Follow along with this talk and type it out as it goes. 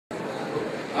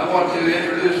I want to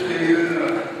introduce to you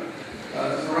the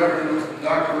Reverend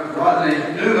Dr. Rodney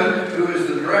Newman, who is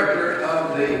the director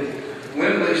of the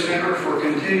Wembley Center for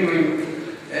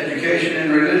Continuing Education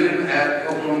in Religion at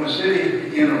Oklahoma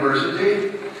City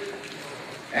University.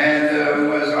 And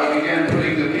as I began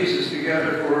putting the pieces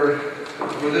together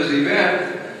for this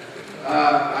event,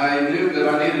 I knew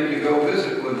that I needed to go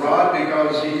visit with Rod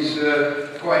because he's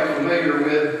quite familiar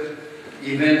with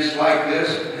events like this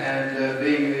and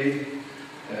being the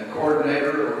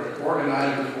coordinator or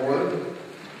organizer for them.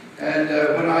 And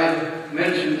when I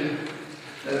mentioned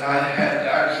that I had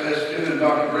access to, and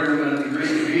Dr. Brueggemann agreed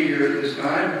to be here at this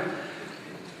time,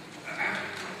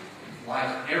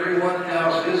 like everyone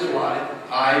else's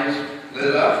eyes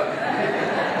lit up.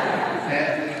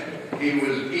 And he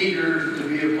was eager to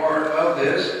be a part of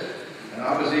this, and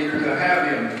I was eager to have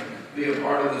him be a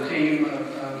part of the team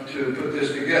to put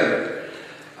this together.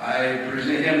 I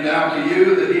present him now to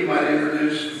you that he might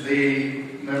introduce the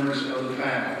members of the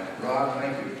family. Rod,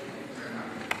 thank you.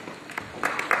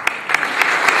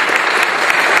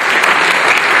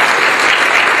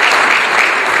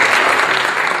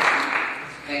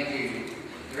 Thank you.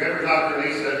 The Reverend Dr.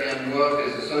 Lisa M. Wolf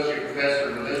is Associate Professor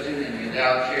of Religion and the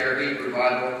Endowed Chair of Hebrew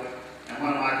Bible and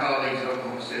one of my colleagues at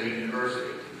Oklahoma City University.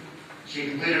 She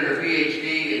completed her PhD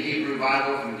in Hebrew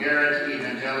Bible from Garrett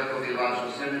Evangelical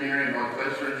Theological Seminary,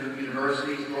 Northwestern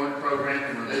University's Joint Program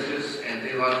in Religious and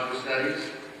Theological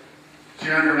Studies. She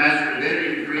earned her Master's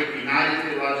Divinity degree at United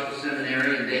Theological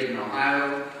Seminary in Dayton,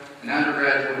 Ohio, an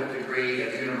undergraduate degree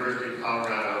at the University of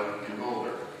Colorado in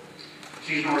Boulder.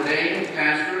 She's an ordained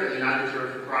pastor at the United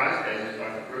Church of Christ, as is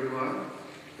Dr. Brueggemann,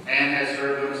 and has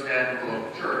served on the staff of the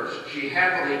local church. She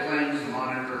happily claims the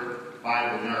moniker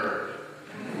Bible nerd.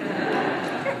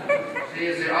 She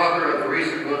is the author of the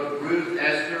recent book Ruth,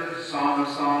 Esther, Song of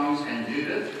Songs, and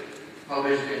Judith,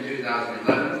 published in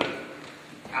 2011.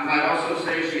 I might also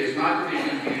say she is not to be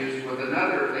confused with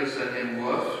another Lisa M.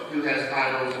 Wolf, who has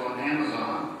titles on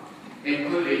Amazon,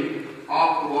 including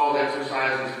Off-the-Wall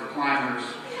Exercises for Climbers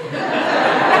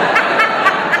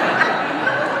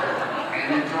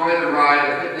and Enjoy the Ride,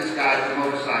 a Fitness Guide for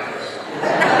Motorcyclists.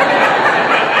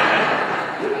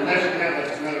 Unless you have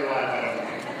another life, I don't know.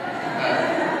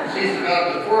 She's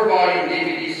developed a 4-volume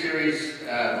DVD series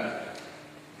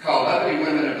called Uppity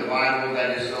Women of the Bible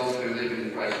that is sold through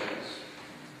Living Questions.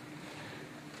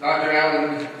 Dr.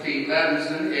 Alan T.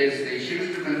 Levinson is the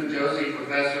Schusterman Josie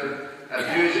Professor of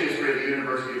Jewish History at the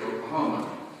University of Oklahoma.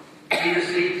 He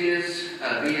received his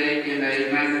BA, MA,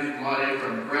 magna cum laude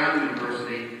from Brown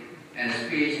University and his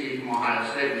PhD from Ohio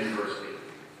State University.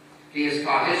 He has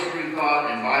taught history,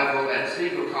 thought, and Bible at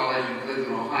Siegel College in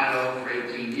Cleveland, Ohio for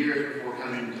 18 years before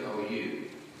coming to OU.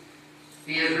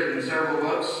 He has written several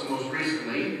books, most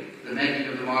recently, The Making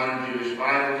of the Modern Jewish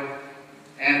Bible,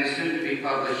 and the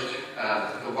soon-to-be-published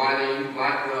The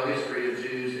Wiley-Blackwell History of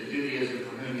Jews and Judaism,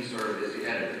 for whom he served as the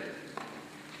editor.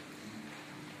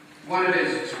 One of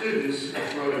his students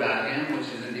wrote about him, which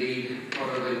is indeed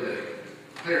probably the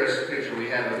clearest picture we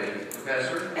have of a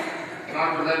professor.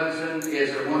 Dr. Levinson is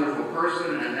a wonderful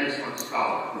person and an excellent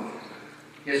scholar.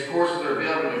 His courses are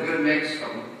built in a good mix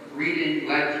of reading,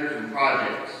 lectures, and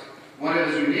projects. One of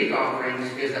his unique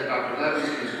offerings is that Dr.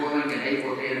 Levinson is willing and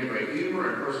able to integrate humor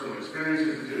and personal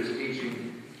experiences into his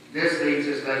teaching. This leads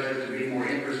his lectures to be more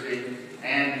interesting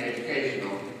and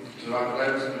educational. So Dr.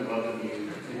 Levinson, welcome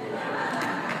you.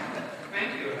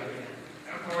 Thank you.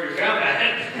 I don't know where you found that.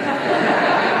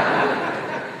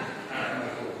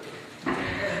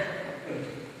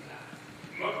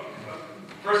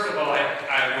 First of all, I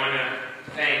want to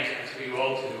thank, as we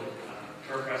all do,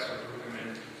 Professor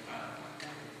Brueggemann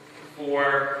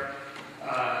for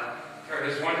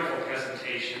his wonderful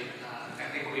presentation. I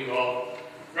think we all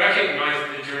recognize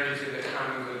the journey to the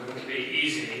common good won't be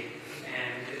easy,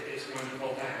 and it's wonderful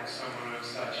to have someone of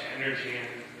such energy and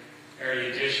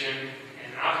erudition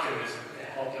and optimism to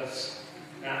help us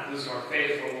not lose our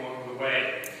faith along the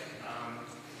way.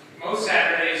 Most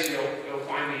Saturdays you'll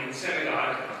find me in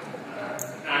synagogue,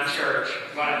 not church,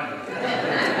 but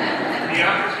the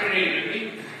opportunity to meet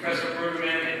Professor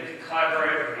Brueggemann and to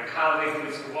collaborate with my colleague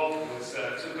Lisa Wolf was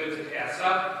too good to pass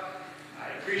up. I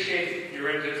appreciate your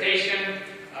invitation,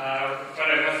 but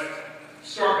I must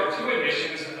start with two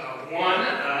admissions. One,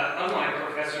 unlike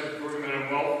Professors Brueggemann and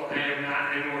Wolf, I am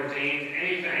not an ordained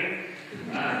anything.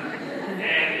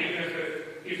 And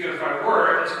even if I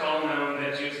were, it's well known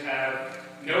that Jews have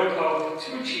no pope,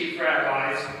 2 chief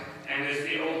rabbis, and as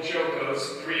the old joke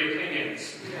goes, 3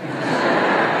 opinions.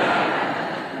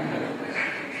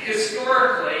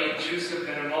 Historically, Jews have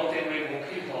been a multilingual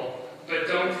people, but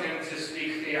don't tend to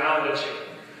speak theology.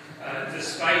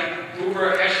 Despite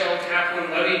Uber Eshel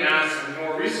Kaplan, Levinas, and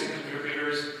more recent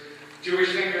contributors,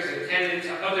 Jewish thinkers attended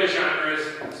to other genres,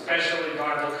 especially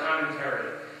Bible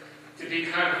commentary. To be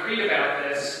concrete about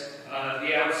this,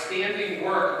 the outstanding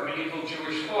work of medieval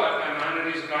Jewish thought,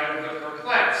 Maimonides' Guide of the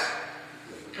Perplexed,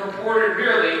 purported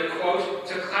merely, quote,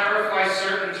 to clarify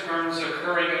certain terms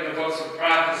occurring in the books of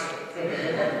prophecy.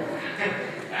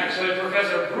 Actually,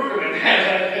 Professor Brueggemann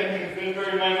had been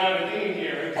very Maimonidean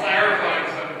here in clarifying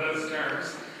some of those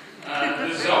terms.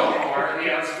 The Zohar,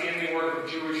 the outstanding work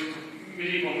of Jewish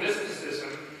medieval mysticism,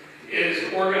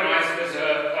 is organized as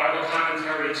a Bible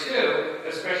commentary too,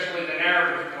 especially the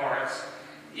narrative parts.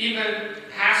 Even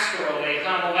pastorally,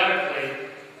 homiletically,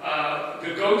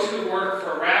 the go-to work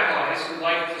for rabbis who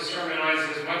like to sermonize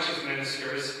as much as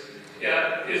ministers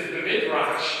is the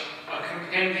Midrash, a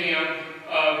compendium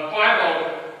of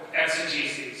Bible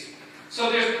exegeses. So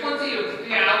there's plenty of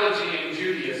theology in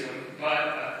Judaism,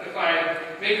 but if I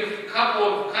make a couple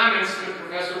of comments to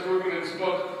Professor Brueggemann's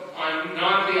book on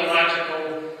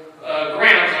non-theological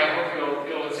grounds, I hope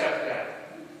you'll accept that.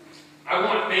 I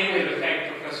want mainly to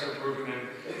thank Professor Brueggemann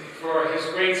for his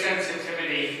great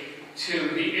sensitivity to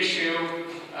the issue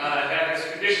that has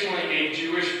traditionally made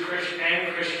Jewish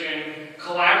and Christian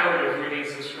collaborative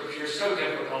readings of Scripture so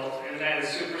difficult, and that is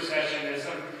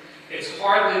supersessionism. It's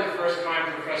hardly the first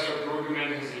time Professor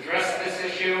Brueggemann has addressed this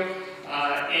issue.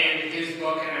 In his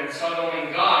book, An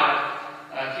Unsettling God,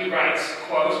 he writes,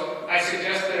 quote, I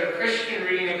suggest that a Christian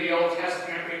reading of the Old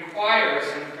Testament requires,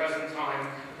 in the present time,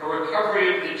 a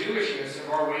recovery of the Jewishness of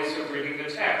our ways of reading the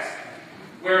text.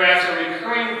 Whereas a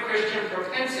recurring Christian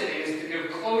propensity is to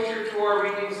give closure to our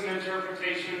readings and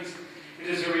interpretations, it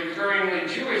is a recurringly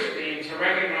Jewish theme to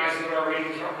recognize that our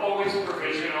readings are always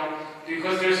provisional,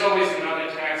 because there's always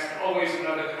another text, always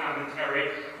another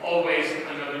commentary, always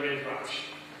another midrash.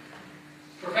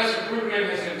 Professor Brueggemann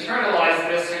has internalized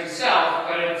this himself,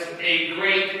 but it's a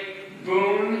great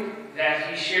boon that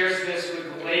he shares this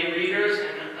with the lay readers,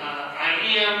 and I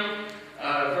am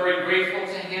very grateful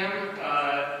to him.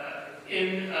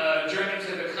 In Journey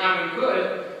to the Common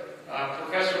Good,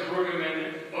 Professor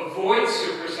Brueggemann avoids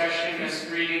supersessionist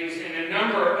readings in a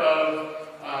number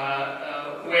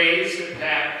of ways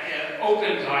that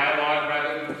open dialogue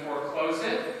rather than foreclose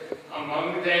it.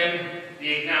 Among them, the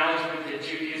acknowledgement that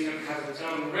Judaism has its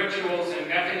own rituals and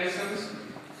mechanisms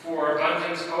for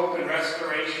abundance, hope, and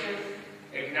restoration.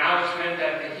 Acknowledgement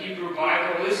that the Hebrew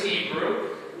Bible is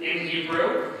Hebrew, in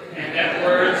Hebrew, and that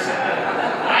words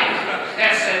like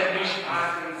chesed,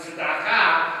 mishpat, and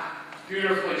tzedakah,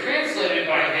 beautifully translated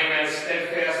by him as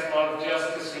steadfast love,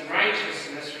 justice, and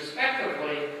righteousness,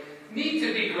 respectively, need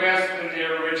to be grasped in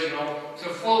their original to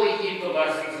fully heed the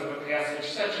lessons of a passage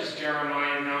such as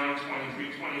Jeremiah 9,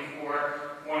 23, 24,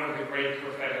 one of the great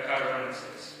prophetic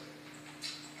utterances.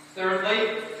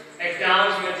 Thirdly,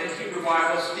 acknowledgement that Hebrew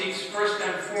Bible speaks first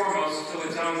and foremost to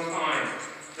its own time.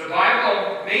 The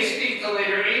Bible may speak to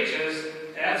later ages.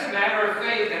 That's a matter of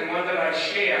faith and one that I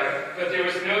share, but there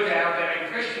is no doubt that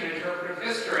in Christian interpretive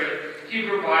history,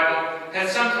 Hebrew Bible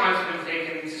has sometimes been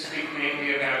taken to speak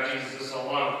mainly about Jesus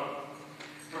alone.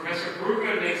 Professor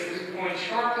Brueggemann makes this point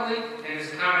sharply in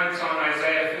his comments on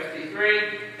Isaiah 53,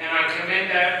 and I commend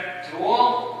that to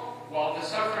all, while the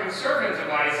suffering servant of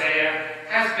Isaiah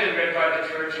has been read by the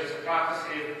church as a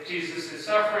prophecy of Jesus'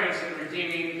 sufferings and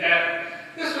redeeming death.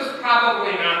 This was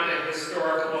probably not the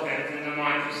historical event in the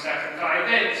mind of 2nd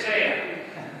Isaiah.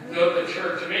 Though the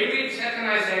church may read 2nd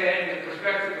Isaiah in the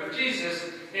perspective of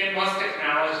Jesus, it must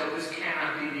acknowledge that this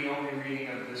cannot be the only reading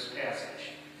of this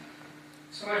passage.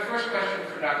 So my first question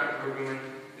for Dr. Brueggemann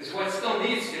is what still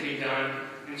needs to be done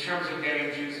in terms of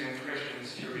getting Jews and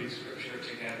Christians to read Scripture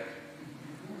together?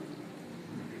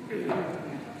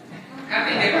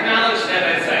 Having acknowledged that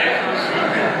Isaiah comes from...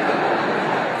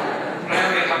 I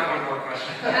only have one more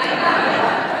question.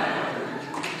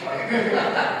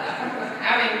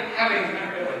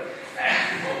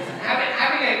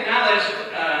 having acknowledged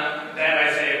that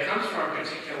Isaiah comes from a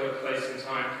particular place and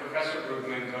time, Professor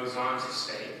Brueggemann goes on to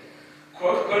state,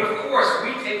 quote, but of course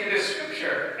we take it as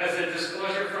Scripture, as a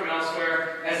disclosure from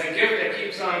elsewhere, as a gift that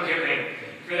keeps on giving.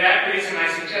 For that reason,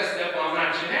 I suggest that while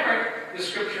not generic, the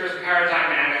Scripture is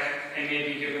paradigmatic and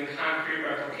may be given concrete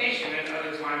replication at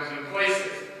other times and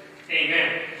places.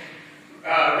 Amen.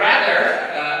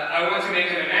 I want to make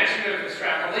an imaginative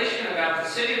extrapolation about the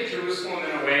city of Jerusalem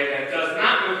in a way that does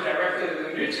not move directly to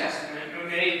the New Testament, but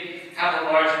may have a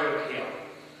larger appeal.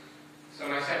 So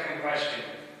my second question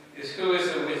is, who is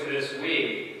it with this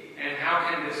we, and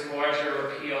how can this larger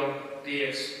appeal be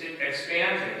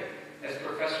expanded, as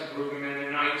Professor Brueggemann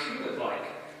and I too would like?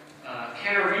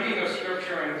 Can a reading of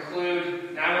Scripture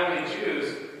include not only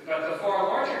Jews, but the far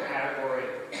larger category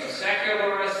of secular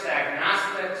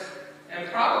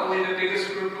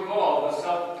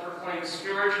becoming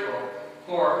spiritual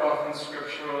who are often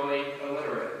scripturally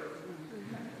illiterate.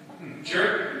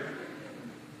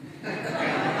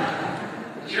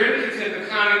 Journey to the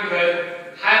Common Good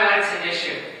highlights an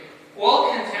issue.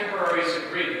 All contemporaries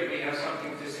agree that we have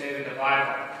something to say to the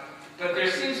Bible, but there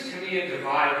seems to be a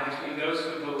divide between those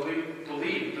who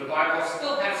believe the Bible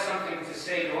still has something to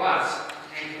say to us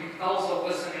and compels a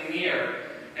listening ear,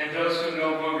 and those who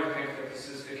no longer think that this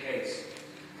is the case.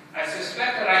 I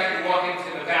suspect that I can walk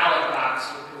into the ballot box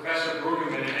with Professor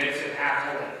Brueggemann and exit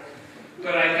happily,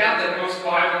 but I doubt that most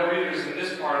Bible readers in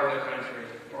this part of the country,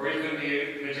 or even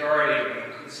the majority of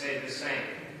them, could say the same.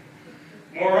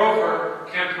 Moreover,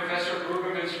 can Professor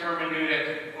Brueggemann's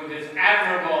hermeneutic, with its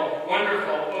admirable,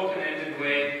 wonderful, open-ended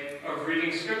way of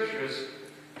reading scriptures,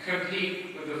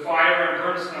 compete with the fire and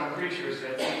brimstone preachers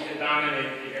that seem to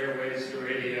dominate the airways, the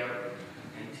radio,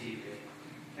 and TV?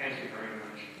 Thank you very much.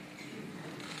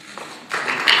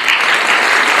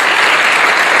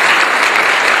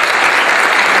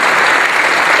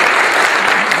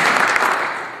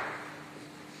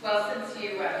 Well, since you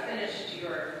finished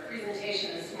your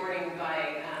presentation this morning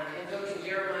by invoking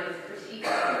Jeremiah's critique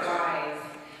of the wise,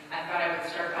 I thought I would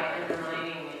start by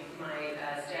underlining my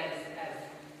status as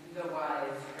the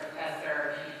wise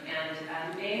professor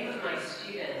and name my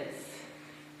students.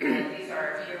 These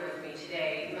are here with me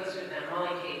today. Most of them: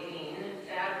 Molly Kate Bean,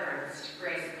 Thad Ernst,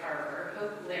 Grace Carver,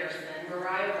 Hope Larson,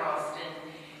 Mariah Ralston,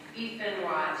 Ethan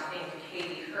Watt, and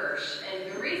Katie Hirsch.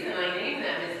 And the reason I name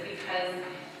them is because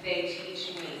they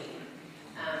teach me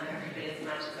every bit as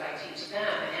much as I teach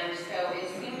them. And so it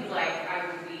seemed like I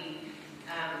would be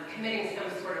committing some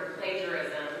sort of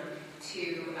plagiarism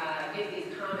to give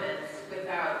these comments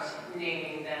without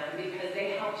naming them, because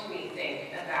they helped me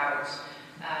think about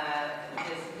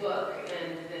this book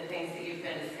and the things that you've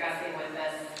been discussing with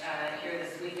us here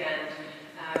this weekend.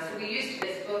 So we used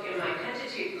this book in my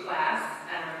Pentateuch class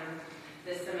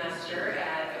this semester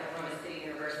at Oklahoma City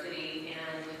University,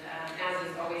 and as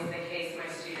is always the case,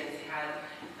 my students had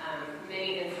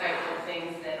many insightful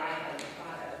things that I had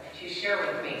thought of to share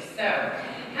with me. So,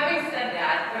 having said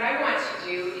that, what I want to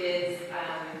do is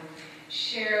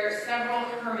share several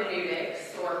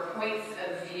hermeneutics or points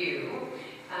of view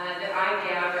that I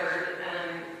gathered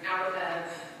out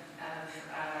of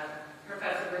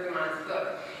Professor Brueggemann's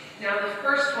book. Now, the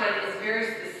first one is very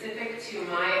specific to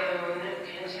my own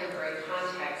contemporary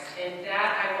context, and that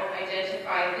I will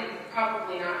identify. You've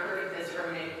probably not heard of this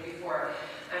hermeneutic before.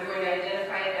 I'm going to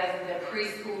identify it as the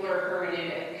preschooler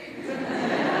hermeneutic.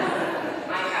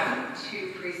 I have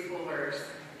 2 preschoolers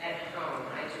at home.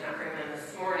 I did not bring them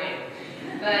this morning.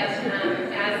 But as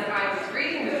I was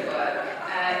reading the book,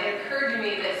 it occurred to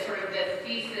me that sort of the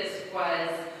thesis was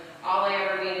all I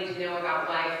ever needed to know about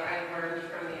life I learned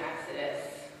from the Exodus.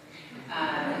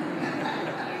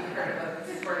 You've heard of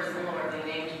it sort of similarly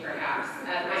named, perhaps.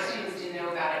 My students didn't know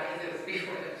about it because it was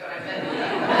before the time.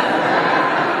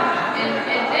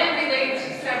 And then related to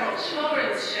several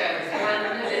children's shows. One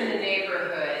lived in the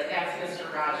neighborhood. That's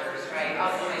Mr. Rogers, right?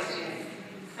 Also my students,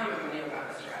 some of them knew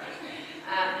about Mr. Rogers.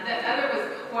 The other was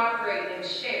Cooperate and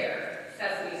Share.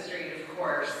 Sesame Street, of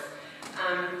course.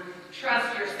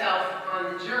 Trust Yourself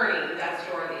on the Journey. That's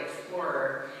Dora the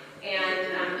Explorer.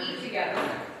 And Eat Together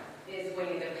is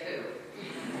Winnie the Pooh.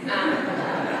 Now,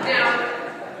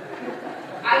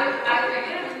 I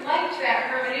kind of liked that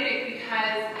hermeneutic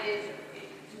because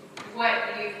what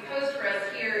you've posed for us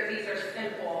here, these are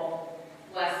simple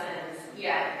lessons,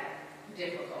 yet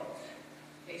difficult,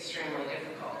 extremely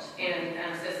difficult.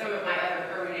 And so some of my other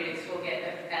hermeneutics will get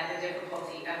at the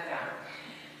difficulty of them.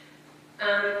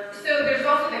 So there's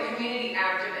also the community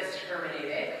activist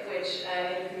hermeneutic, which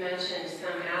you mentioned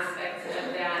some aspects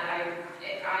of that.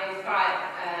 I thought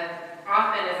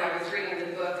often as I was reading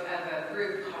the book of a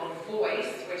group called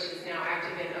Voice, which is now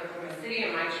active in Oklahoma City,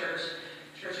 and my church,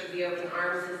 Church of the Open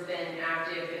Arms, has been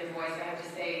active in Voice. I have to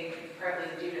say, partly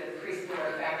due to the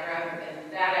preschooler factor, I haven't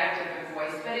been that active in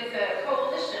Voice, but it's a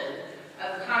coalition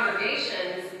of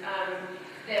congregations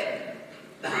that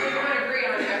we don't agree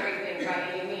on everything by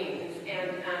any means.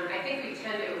 And I think we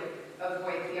tend to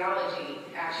avoid theology,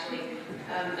 actually,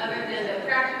 other than the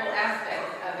practical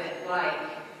aspects of it, like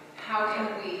how can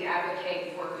we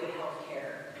advocate for good health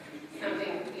care?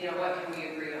 Something, what can we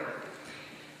agree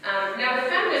on? Now, the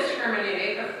feminist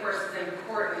hermeneutic, of course, is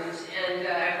important, and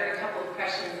I heard a couple of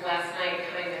questions last night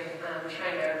kind of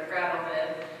trying to rattle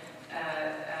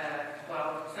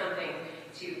something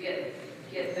to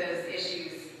get those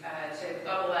issues to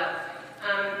bubble up.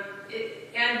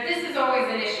 And this is always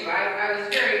an issue. I was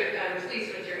very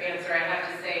pleased with your answer, I have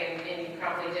to say, and you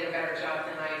probably did a better job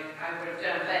than I would have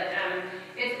done. But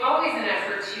it's always an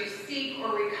effort to seek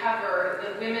or recover recover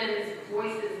the women's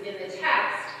voices in the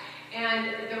text.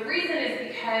 And the reason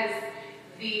is because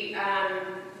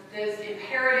those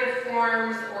imperative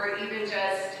forms, or even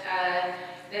just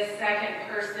the second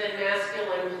person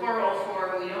masculine plural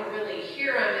form, we don't really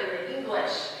hear them in the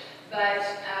English, but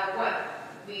what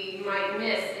we might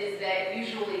miss is that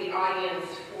usually the audience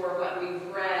for what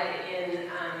we've read in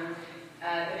the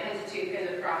Pentateuch and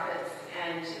the prophets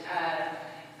and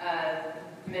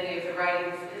many of the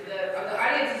writings, the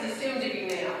audience is assumed to be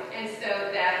male, and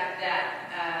so that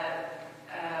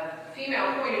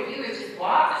female point of view is just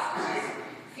lost.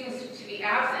 It just seems to be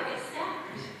absent,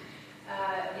 except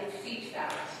it seeps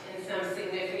out in some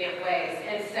significant ways,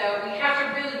 and so we have to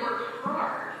really work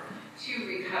hard to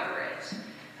recover it.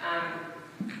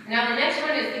 Now the next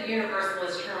one is the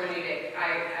universalist hermeneutic. I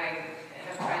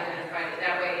have identified it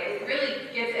that way. It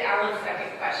really gets at Alan's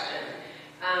second question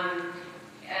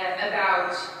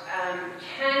about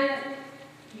can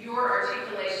your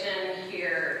articulation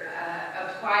here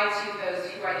apply to those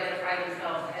who identify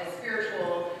themselves as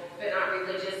spiritual but not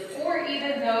religious, or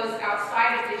even those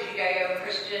outside of the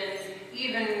Judeo-Christian,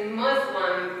 even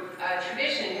Muslim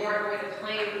tradition who aren't going to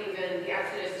claim even the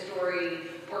Exodus story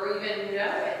or even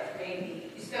know it,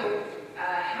 maybe. So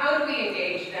how do we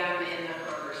engage them in the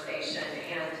conversation?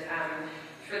 And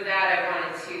for that, I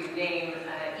wanted to name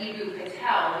Eboo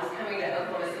Patel, who's coming to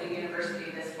Oklahoma City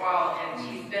University this fall, and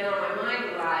he's been on my mind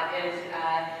a lot, and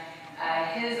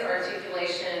his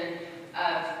articulation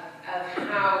of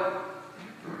how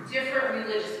different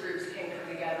religious groups can come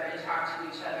together and talk to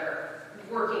each other,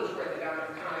 working toward the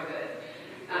common good.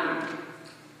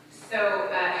 So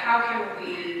how can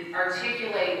we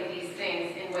articulate these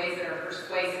things in ways that are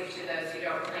persuasive to those who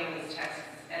don't claim these texts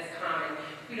as common,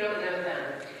 who don't know them?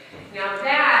 Now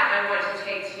that I want to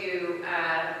take to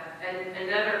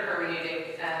another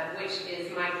hermeneutic, which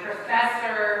is my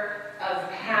professor of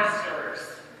pastors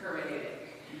hermeneutic.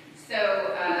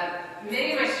 So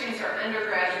many of my students are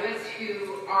undergraduates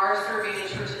who are serving in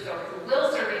churches or who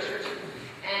will serve in churches,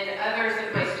 and others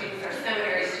of my students are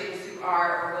seminary students who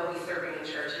are or will be serving in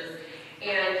churches.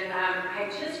 And I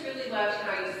just really loved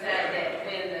how you said that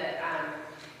when the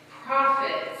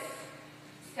prophets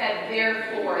said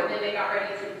therefore, then they got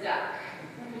ready to duck.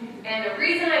 And the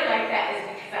reason I like that is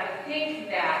because I think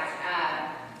that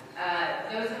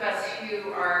those of us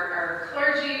who are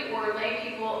clergy or lay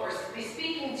people or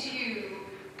speaking to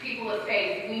people of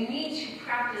faith, we need to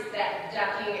practice that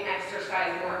ducking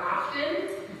exercise more often.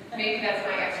 Maybe that's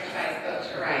my exercise coach,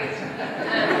 right?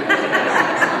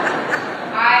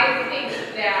 I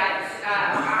think that,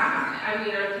 I'm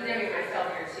condemning myself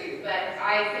here too, but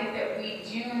I think that we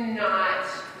do not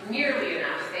nearly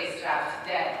enough say stuff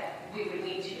that we would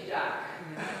need to duck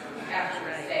after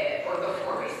we say it or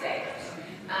before we say it.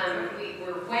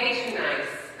 We're way too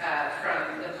nice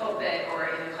from the pulpit or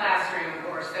in the classroom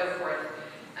or so forth.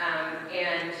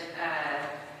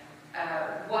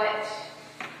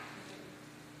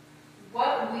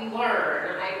 What we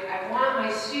learn, I want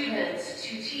my students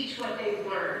to teach what they've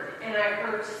learned. And I've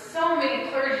heard so many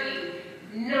clergy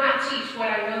not teach what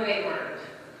I know they learned.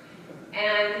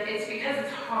 And it's because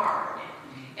it's hard.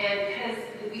 And because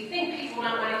we think people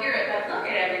don't want to hear it, but look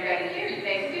at everybody here.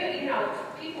 They do,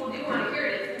 people do want to hear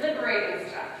it. It's liberating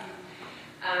stuff.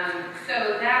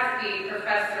 So that's the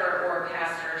professor or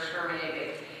pastor's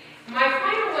hermeneutic. My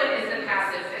final one is the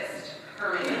pacifist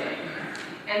hermeneutic.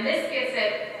 And this gets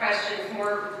at questions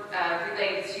more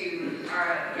related to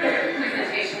our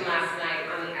presentation last night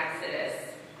on the Exodus.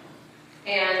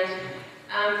 And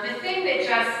the thing that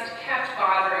just kept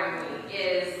bothering me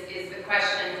is the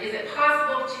question, is it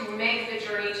possible to make the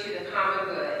journey to the common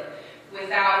good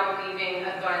without leaving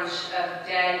a bunch of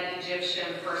dead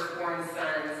Egyptian firstborn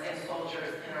sons and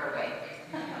soldiers in our wake?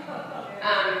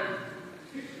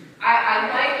 I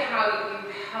like how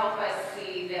you help us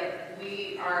see that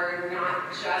we are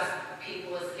not just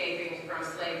people escaping from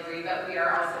slavery, but we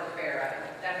are also Pharaoh.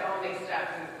 That's all mixed up,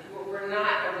 and we're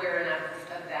not aware enough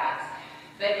of that.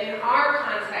 But in our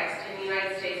context, in the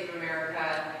United States of America,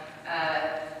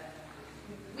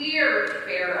 we are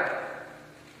Pharaoh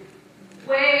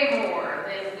way more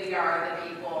than we are the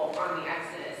people on the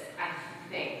Exodus, I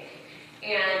think.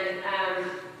 And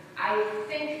I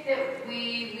think that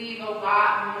we leave a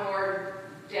lot more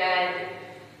dead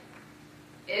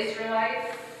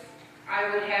Israelites, I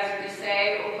would hazard to say,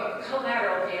 or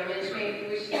collateral damage, maybe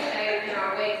we should say, in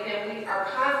our wake than we are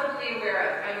possibly aware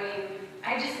of.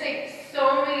 I just think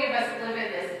so many of us live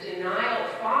in this denial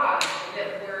fog that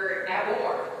we're at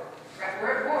war.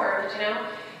 We're at war,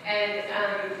 and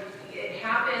it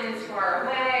happens far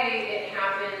away, it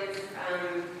happens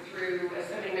through, as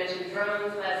somebody mentioned,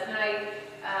 drones last night,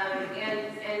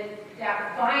 and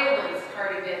that violence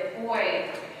part of it, boy,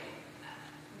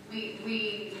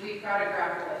 we've got to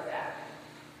grapple with that.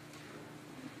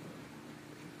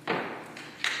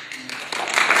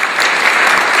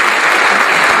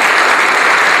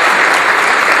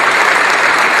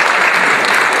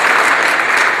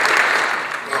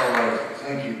 Well,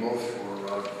 thank you both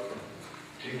for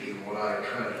taking what I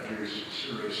try to do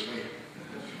seriously.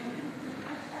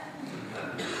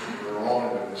 We're all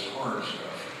into this hard stuff.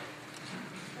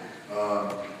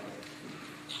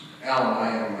 Alan,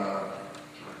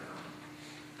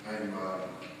 I'm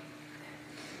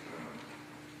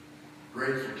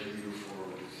grateful to you for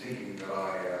thinking that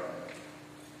I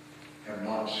am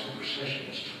not a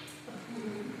supersessionist.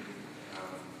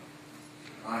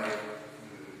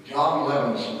 John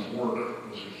Levinson's work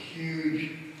was a huge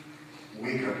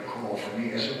wake-up call for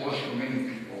me, as it was for many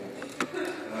people.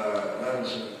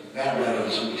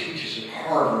 Levinson teaches at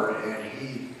Harvard, and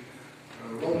he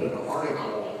wrote an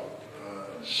article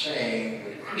saying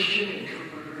that Christian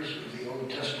interpreters of the Old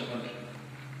Testament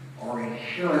are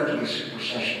inherently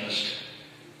supersessionist,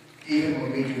 even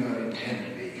when we do not intend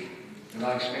to be. And I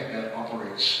expect that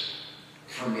operates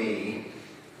for me.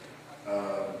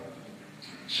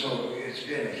 So it's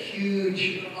been a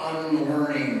huge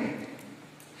unlearning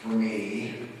for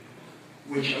me,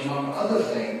 which, among other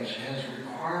things, has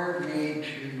required me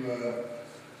to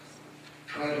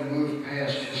try to move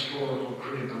past historical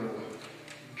critical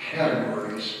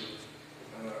categories.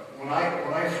 When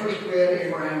I first read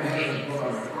Abraham Heschel's book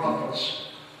on the prophets,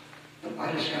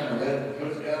 I just kind of read it, put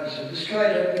it down, and said, this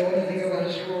guy doesn't know anything about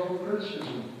historical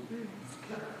criticism.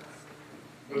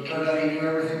 But it turned out he knew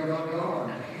everything about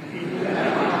God.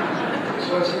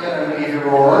 So it's a kind of an either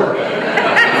or.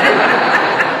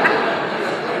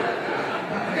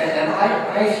 And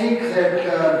I think that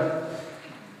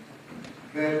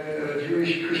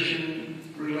Jewish-Christian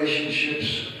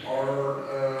relationships are,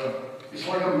 it's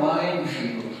like a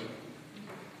minefield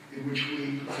in which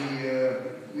we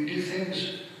do things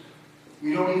we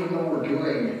don't even know we're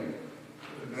doing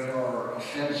that are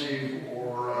offensive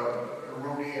or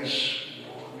erroneous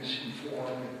or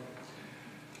misinformed.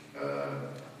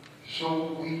 So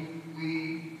we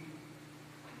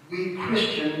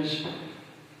Christians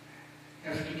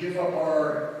have to give up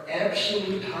our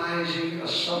absolutizing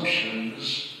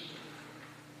assumptions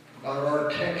about our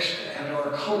text and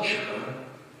our culture,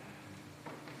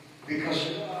 because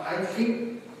I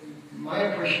think my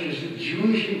impression is that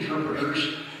Jewish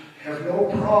interpreters have no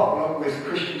problem with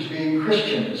Christians being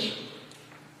Christians.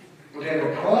 What they have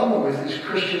a problem with is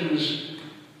Christians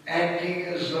acting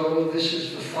as though this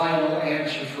is the final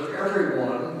answer for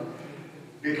everyone,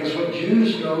 because what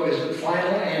Jews know is that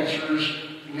final answers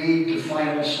lead to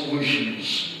final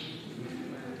solutions.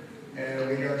 And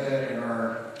we got that in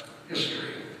our history.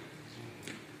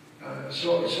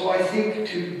 So I think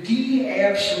to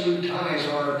de-absolutize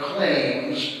our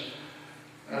claims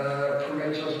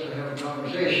permits us to have a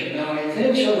conversation. Now,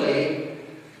 eventually,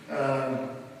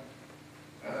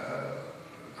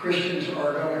 Christians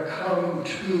are going to come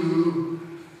to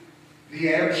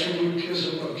the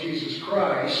absolutism of Jesus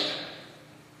Christ,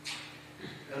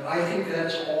 and I think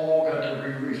that's all got to be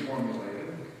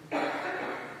reformulated.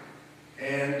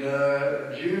 And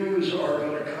Jews are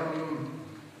going to come,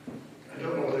 I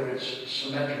don't know whether it's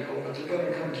symmetrical, but they're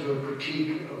going to come to a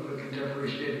critique of the contemporary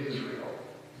state of Israel.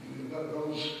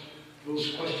 Those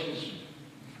questions,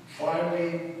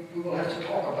 finally, we will have to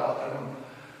talk about them.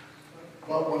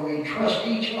 But when we trust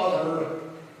each other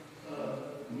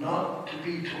not to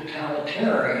be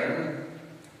totalitarian,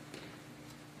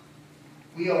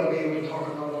 we ought to be able to talk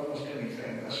about almost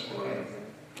anything. That's what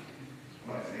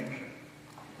I think.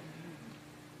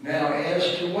 Now,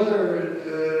 as to whether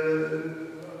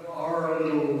our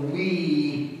little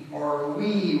we, or we,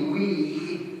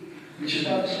 which is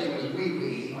not the same as we.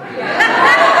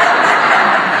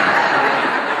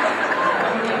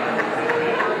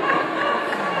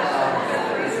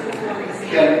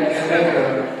 Can make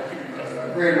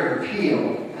a greater appeal.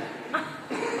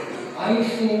 I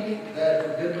think that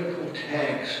the biblical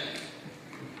text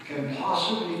can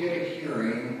possibly get a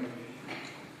hearing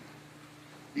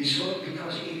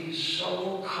because it is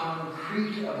so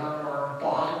concrete about our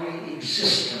bodily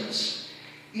existence.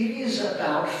 It is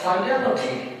about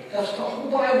fidelity. That's what the whole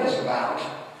Bible's about.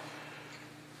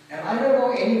 And I don't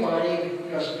know anybody who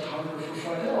doesn't hunger for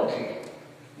fidelity,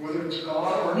 whether it's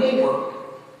God or neighbor.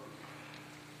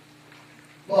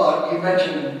 But you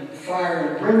mentioned fire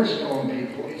and brimstone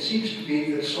people. It seems to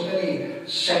me that so many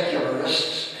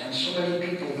secularists and so many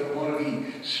people that want to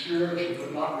be spiritual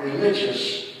but not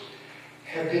religious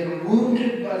have been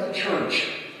wounded by the church.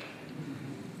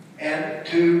 And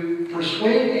to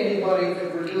persuade anybody anybody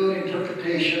that we're doing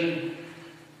interpretation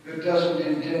that doesn't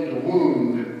intend to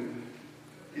wound,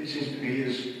 it seems to me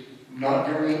is not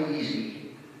very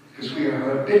easy, because we are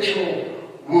habitual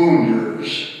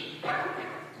wounders.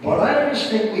 But I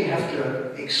just think we have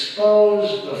to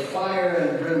expose the fire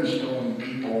and brimstone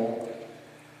people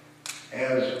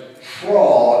as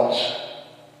frauds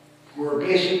who are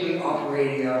basically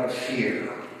operating out of fear.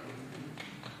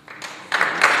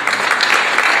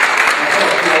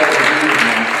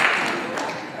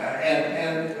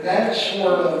 And that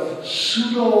sort of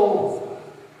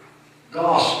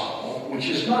pseudo-gospel, which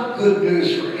is not good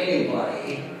news for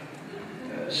anybody,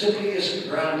 simply isn't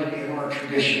grounded in our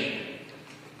tradition.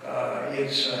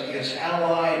 It's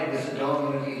allied with the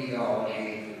dominant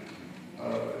ideology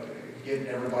of getting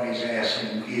everybody's ass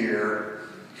in gear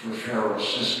for Pharaoh's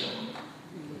system.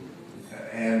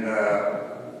 And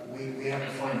we have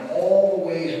to find all the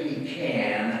ways we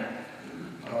can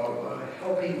of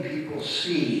helping people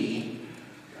see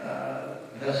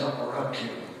that's what we're up to.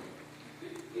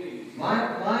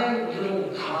 My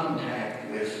little contact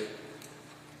with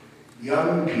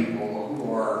young people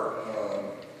who are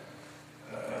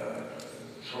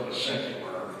sort of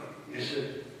secular is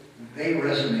that they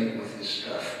resonate with this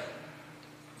stuff.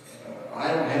 I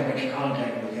don't have much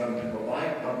contact with young people,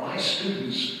 but my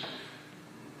students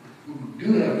who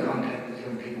do have contact with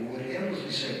young people would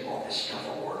endlessly say, oh, this stuff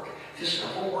will work. This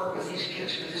stuff will work with these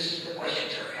kids, because this is the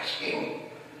questions they're asking.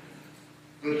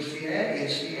 But it's the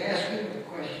asking of the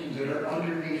questions that are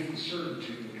underneath the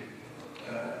certitude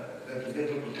that the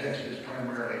biblical text is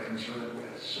primarily concerned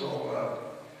with. So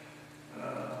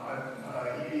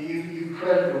you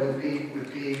credit me with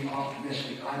being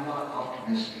optimistic. I'm not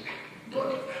optimistic,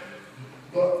 but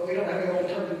we don't have any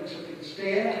alternative except to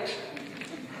stay at it.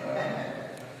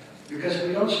 Because if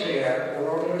we don't stay at it, we're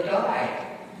all going to die.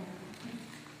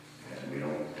 And we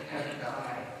don't have to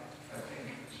die, I think.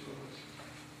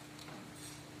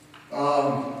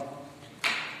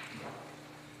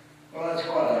 Well, that's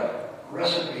quite a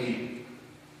recipe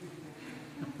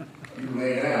you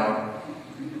laid out.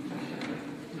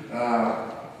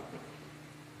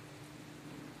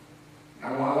 I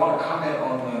want to comment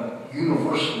on the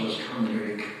universalist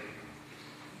hermeneutic.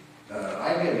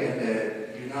 I live in the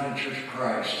United Church of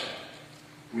Christ,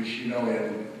 which, you know,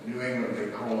 in New England they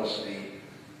call us the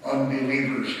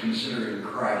unbelievers considering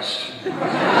Christ.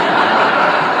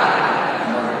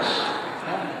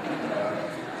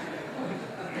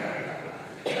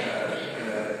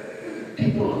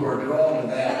 People who are drawn to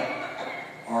that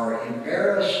are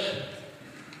embarrassed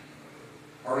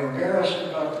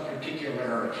about the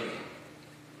particularity.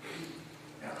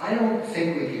 Now, I don't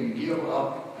think we can give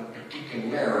up the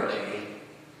particularity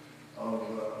of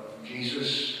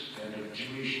Jesus and of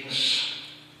Jewishness,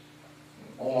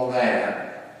 all of that.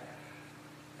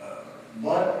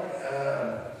 But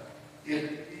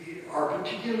our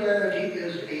particularity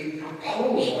is a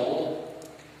proposal,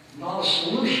 not a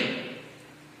solution.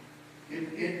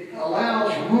 It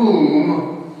allows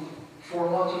room for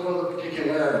lots of other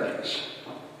particularities.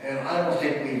 And I don't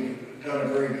think we've done a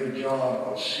very good job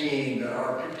of seeing that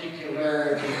our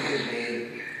particularity is a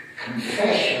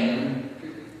confession,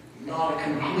 not a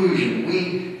conclusion.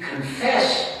 We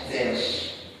confess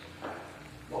this,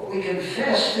 but we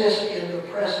confess this in the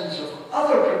presence of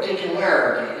other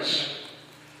particularities.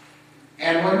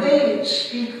 And when they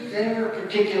speak their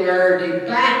particularity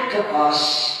back to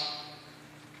us,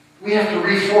 we have to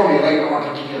reformulate our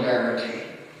particularity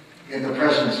in the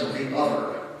presence of the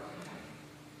other.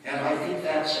 And I think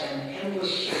that's an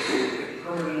endless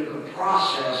hermeneutical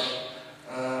process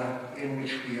in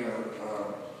which we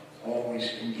are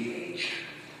always engaged.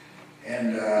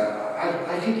 And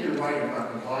I think you're right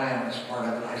about the violence part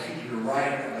of it. I think you're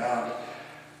right about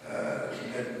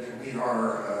that we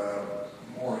are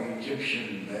more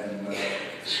Egyptian than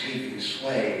escaping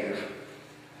slave.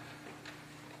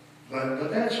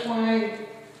 But that's why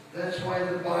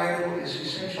the Bible is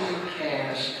essentially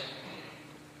cast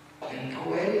in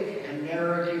poetic and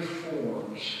narrative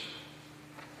forms.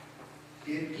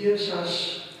 It gives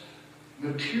us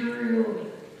material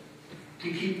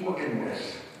to keep working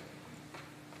with.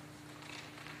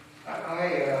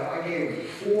 I gave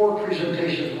 4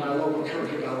 presentations in my local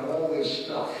church about all this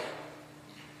stuff.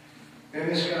 And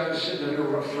this guy was sitting in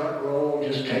the front row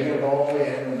just taking it all in.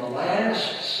 And the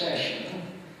last session,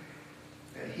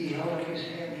 he held up his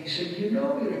hand and he said, you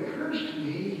know, it occurs to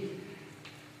me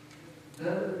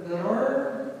that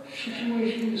our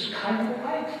situation is kind of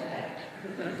like that.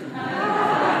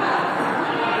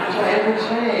 As I had been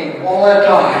saying all that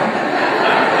time.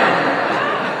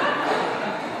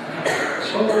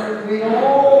 So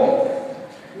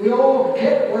we we all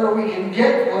get where we can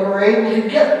get when we're able to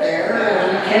get there,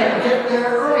 and we can't get there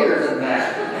earlier than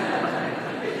that.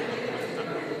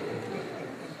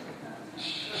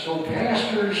 So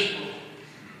pastors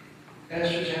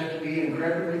have to be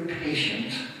incredibly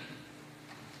patient.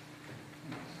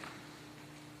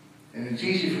 And it's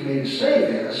easy for me to say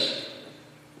this,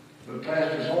 but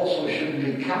pastors also shouldn't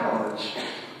be cowards.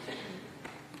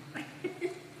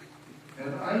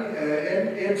 And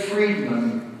Ed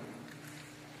Friedman,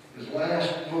 his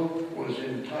last book was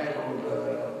entitled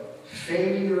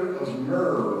Failure of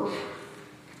Nerve.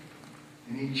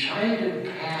 And he chided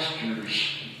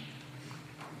pastors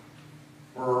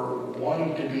for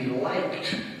wanting to be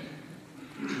liked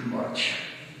too much.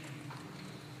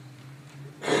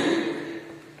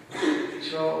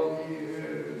 So,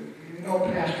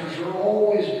 pastors are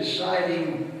always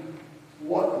deciding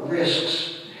what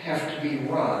risks have to be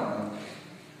run.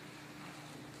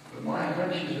 But my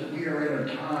hunch is that we are in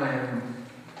a time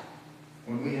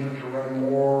when we have to run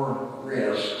more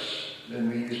risks than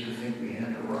we used to think we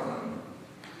had to run.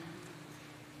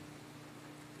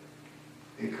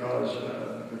 Because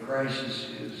the crisis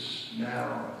is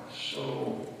now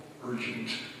so urgent.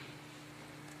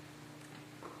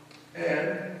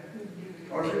 And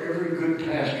every good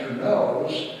pastor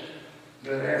knows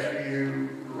that after you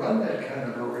run that kind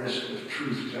of a risk of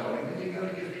truth-telling, then you've got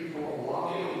to give people a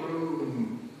lot of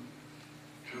room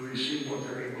to receive what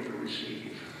they're able to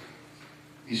receive.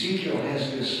 Ezekiel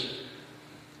has this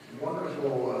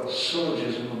wonderful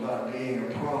syllogism about being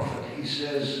a prophet. He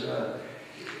says,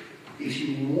 if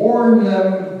you warn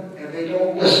them and they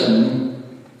don't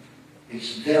listen,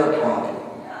 it's their problem.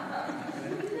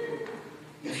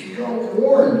 If you don't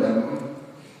warn them,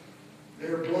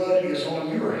 their blood is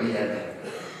on your head.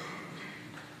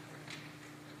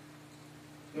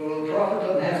 So the prophet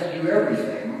doesn't have to do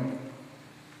everything,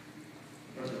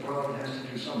 but the prophet has to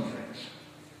do some things.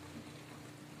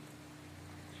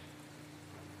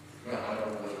 Well, I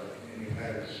don't know whether any of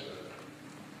that is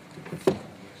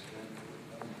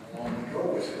how long we go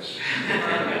with this. If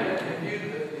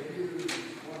you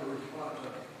want to respond to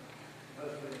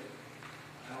Leslie,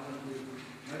 Alan,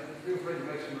 feel free to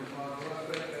make some response. Well, I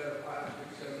think 5,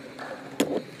 6,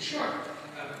 7, 8. Sure.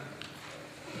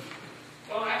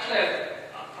 Well, actually,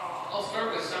 I'll start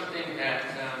with something that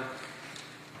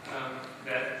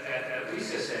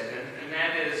Lisa said, and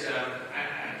that is,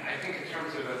 I think in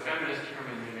terms of a feminist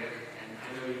hermeneutic, and I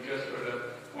know you just wrote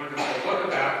a wonderful book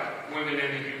about women in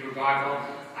the Hebrew Bible.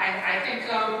 I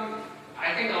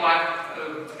think a lot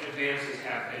of advances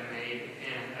have been made,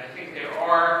 and I think there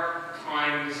are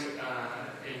times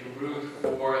in Ruth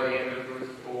 4, the end of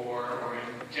Ruth 4, or in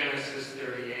Genesis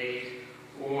 38,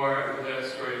 or the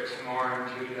story of Tamar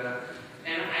and Judah.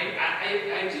 And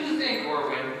I do think, or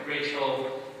when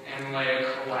Rachel and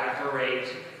Leah collaborate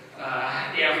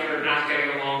after not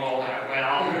getting along all that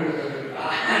well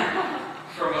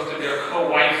for most of their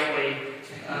co-wifely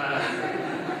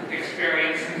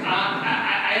experience.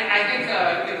 I think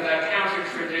that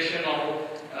counter-traditional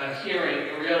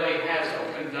hearing really has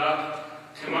opened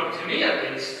up, to me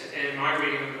at least, in my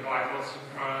reading of the Bible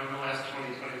in the last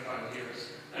 20, 25 years,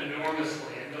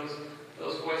 enormously. And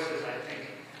those voices, I think,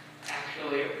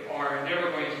 actually are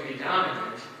never going to be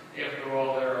dominant. After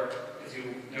all, there are, as you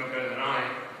know better than I,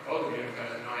 both of you know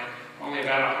better than I, only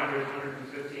about 100,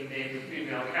 150 named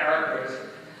female characters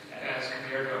as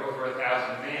compared to over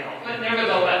 1,000 male. But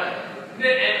nevertheless,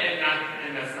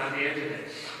 and that's not the end of it.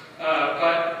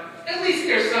 But at least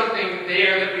there's something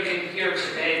there that we can hear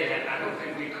today that I don't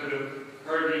think we could have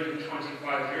heard even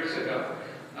 25 years ago.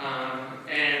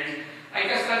 And I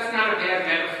guess that's not a bad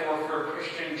metaphor for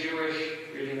Christian Jewish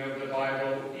reading of the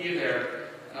Bible either.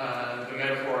 The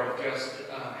metaphor of just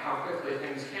how quickly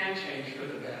things can change for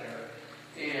the better.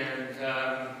 And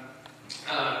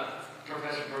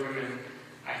Professor Brueggemann,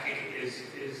 I think, is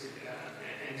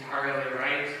entirely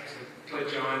right to put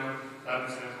John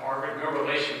Levinson of Harvard, no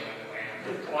relation, by the way, I'm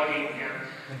plugging him,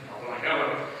 although I know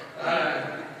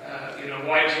him,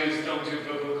 why Jews don't do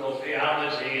biblical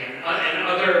theology and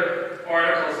other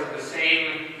articles of the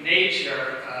same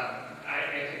nature. I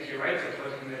think you're right to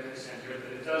put him at the center,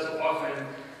 that it does often,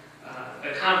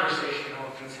 the conversation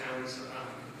often sounds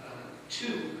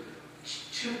too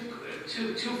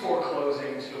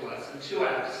foreclosing to us and too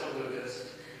absolutist,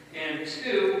 and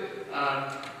too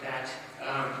that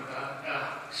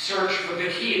search for the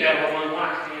key that will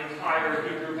unlock the entire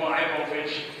Hebrew Bible,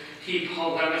 which he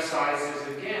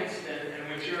polemicizes against, and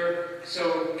which you're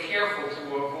so careful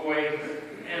to avoid.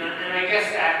 And I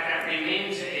guess that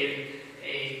remains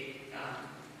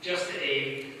just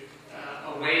a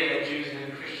way that Jews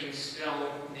and Christians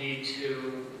still need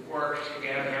to work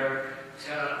together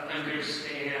to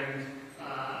understand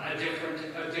a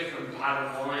different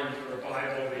bottom line for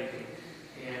Bible reading.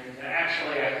 And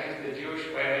actually, I think the Jewish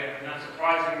way, I'm not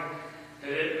surprised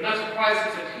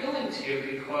it's appealing to you,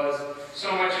 because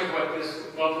so much of what this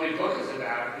lovely book is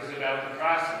about the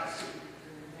process.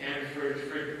 And for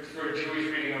a Jewish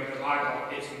reading of the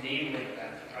Bible, it's mainly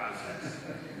about the process.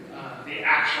 The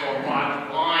actual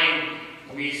bottom line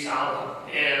we solve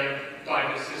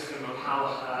by the system of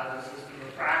halacha, the system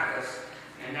of practice,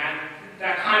 and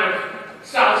that kind of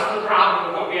solves the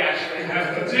problem of what we actually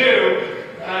have to do.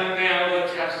 Now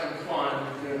let's have some fun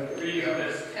reading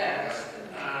this text.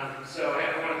 So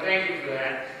I want to thank you for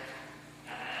that.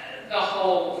 The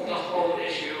whole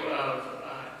issue of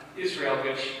Israel,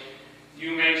 which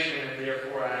you mentioned, and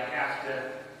therefore I have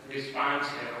to respond to.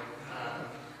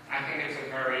 I think it's a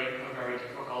very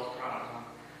difficult problem,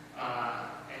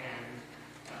 and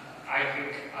I think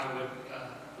I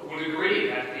would agree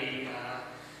that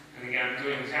and again, I'm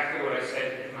doing exactly what I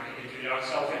said in my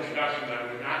self-introduction that I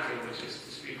would not do, which is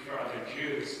to speak for other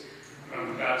Jews, but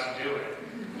I'm about to do it.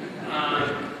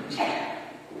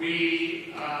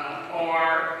 We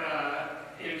are,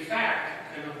 in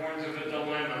fact, in the horns of a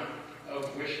dilemma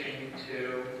of wishing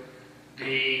to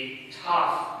be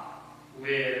tough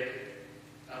with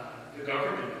the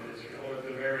government of Israel, or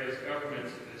the various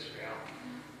governments of Israel,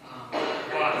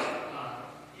 but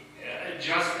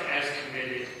just as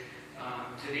committed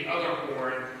to the other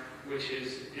horn, which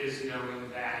is knowing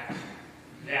that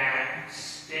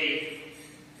state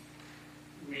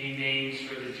remains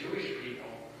for the Jewish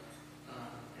people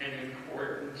an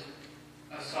important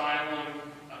asylum,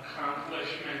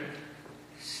 accomplishment,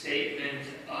 statement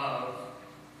of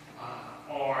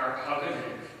our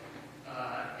covenant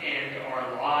and our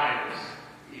lives,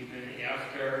 even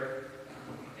after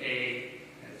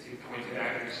as you pointed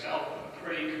out yourself, a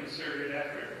pretty concerted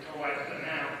effort to wipe them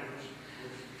out.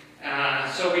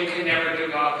 So we can never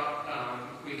give up.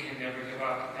 We can never give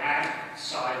up that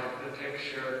side of the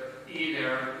picture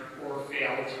either, or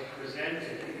fail to present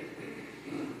it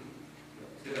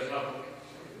to the public.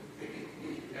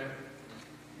 Yeah.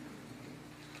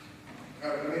 I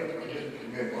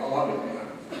want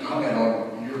to comment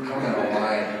on your comment on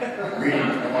my reading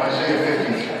from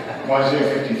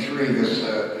Isaiah 53, this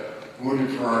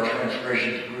wounded for our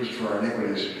transgressions, bruised for our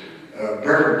iniquities.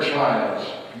 Reverend Childs,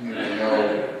 you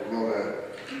know, wrote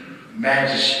a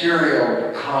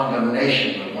magisterial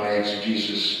condemnation of my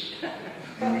exegesis,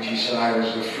 in which he said I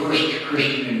was the first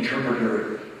Christian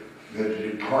interpreter that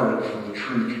departed from the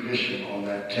true tradition on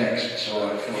that text, so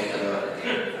I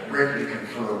felt greatly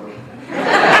confirmed.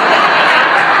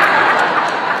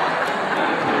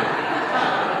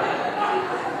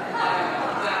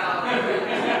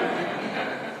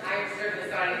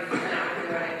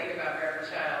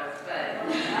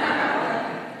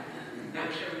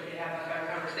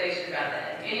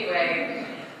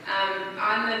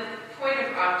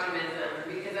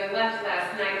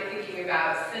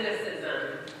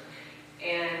 Cynicism,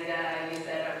 and you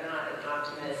said I'm not an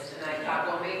optimist, and I thought,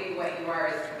 well, maybe what you are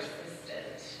is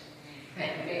persistent,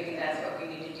 and maybe that's what we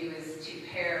need to do, is to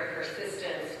pair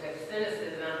persistence with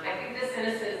cynicism. I think the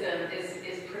cynicism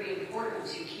is pretty important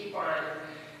to keep on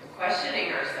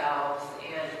questioning ourselves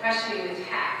and questioning the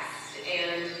text.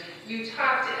 And you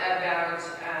talked about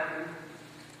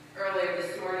earlier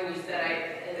this morning, you said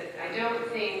I don't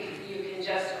think you can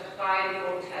just apply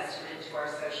the Old Testament to our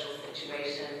social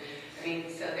situation. I mean,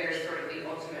 so there's sort of the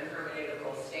ultimate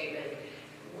hermeneutical statement.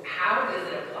 How does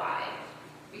it apply?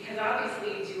 Because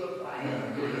obviously you do apply it,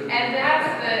 and that's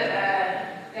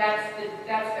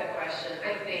the question.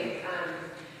 I think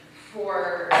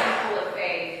for people of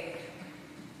faith,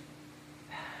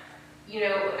 you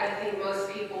know, I think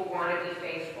most people want to be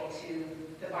faithful to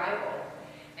the Bible,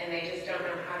 and they just don't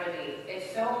know how to be.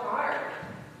 It's so hard.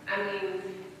 I mean,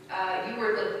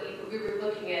 we were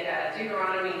looking at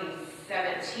Deuteronomy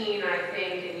 17, I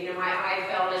think, and, you know, my eye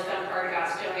fell to some part about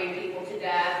stoning people to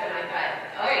death, and I thought,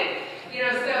 oh, you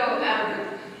know, so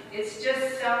it's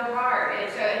just so hard.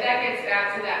 And so that gets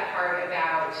back to that part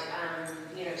about,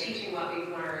 you know, teaching what we've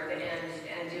learned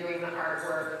and doing the hard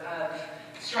work of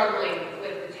struggling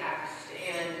with the text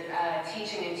and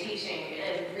teaching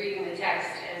and reading the text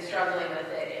and struggling with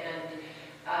it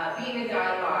and being a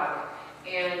dialogue.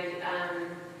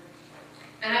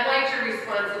 And I liked your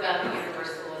response about the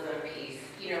universalism piece.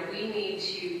 You know, we need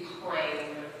to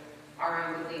claim our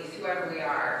own beliefs, whoever we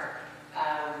are,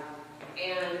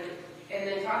 and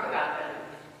then talk about them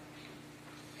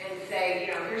and say,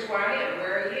 you know, here's where I am.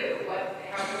 Where are you?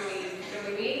 How can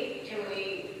we meet?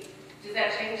 Does that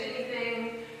change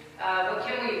anything? What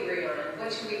can we agree on?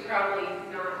 What should we probably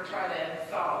not try to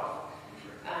solve?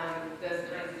 Those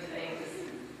kinds of things.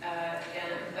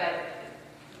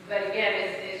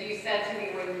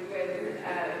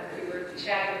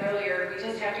 chatting earlier, we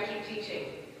just have to keep teaching.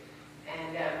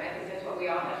 And I think that's what we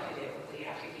all have to do. We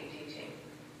have to keep teaching.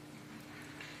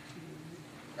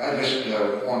 I just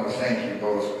want to thank you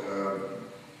both.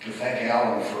 To thank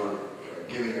Alan for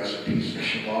giving us a piece of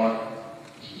Shabbat.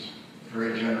 This is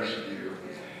very generous of you.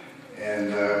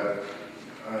 And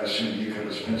I assume you could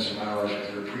have spent some hours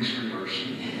with your preschoolers.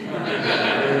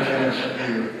 Very generous of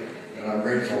you, and I'm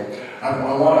grateful.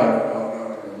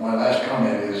 My last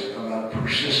comment is about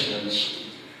persistence.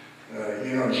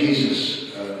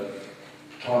 Jesus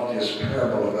taught this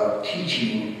parable about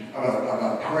teaching,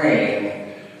 about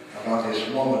praying, about this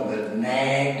woman that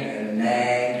nagged and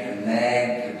nagged and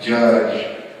nagged the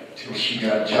judge till she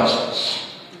got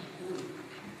justice.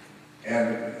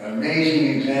 And an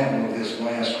amazing example of this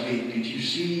last week, did you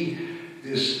see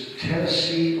this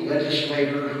Tennessee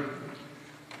legislator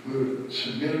who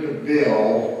submitted a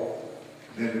bill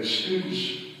that if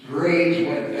students' grades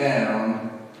went down,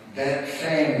 that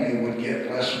family would get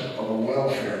less of a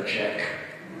welfare check.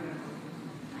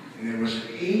 And there was an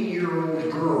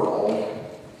 8-year-old girl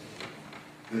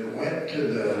that went to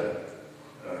the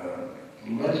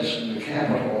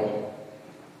Capitol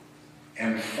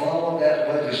and followed that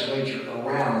legislature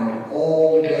around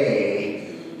all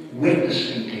day,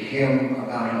 witnessing to him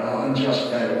about how unjust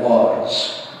that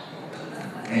was.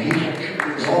 And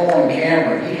it was all on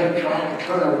camera. He kept trying to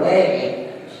turn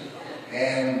away,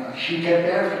 and she kept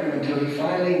after him until he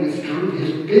finally withdrew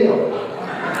his bill.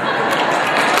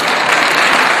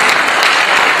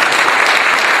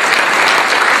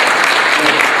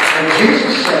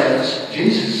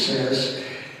 Jesus says,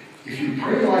 if you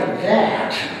pray like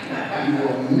that, you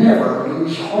will never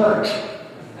lose heart.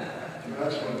 And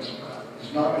that's what it's about.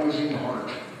 It's not losing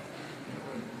heart.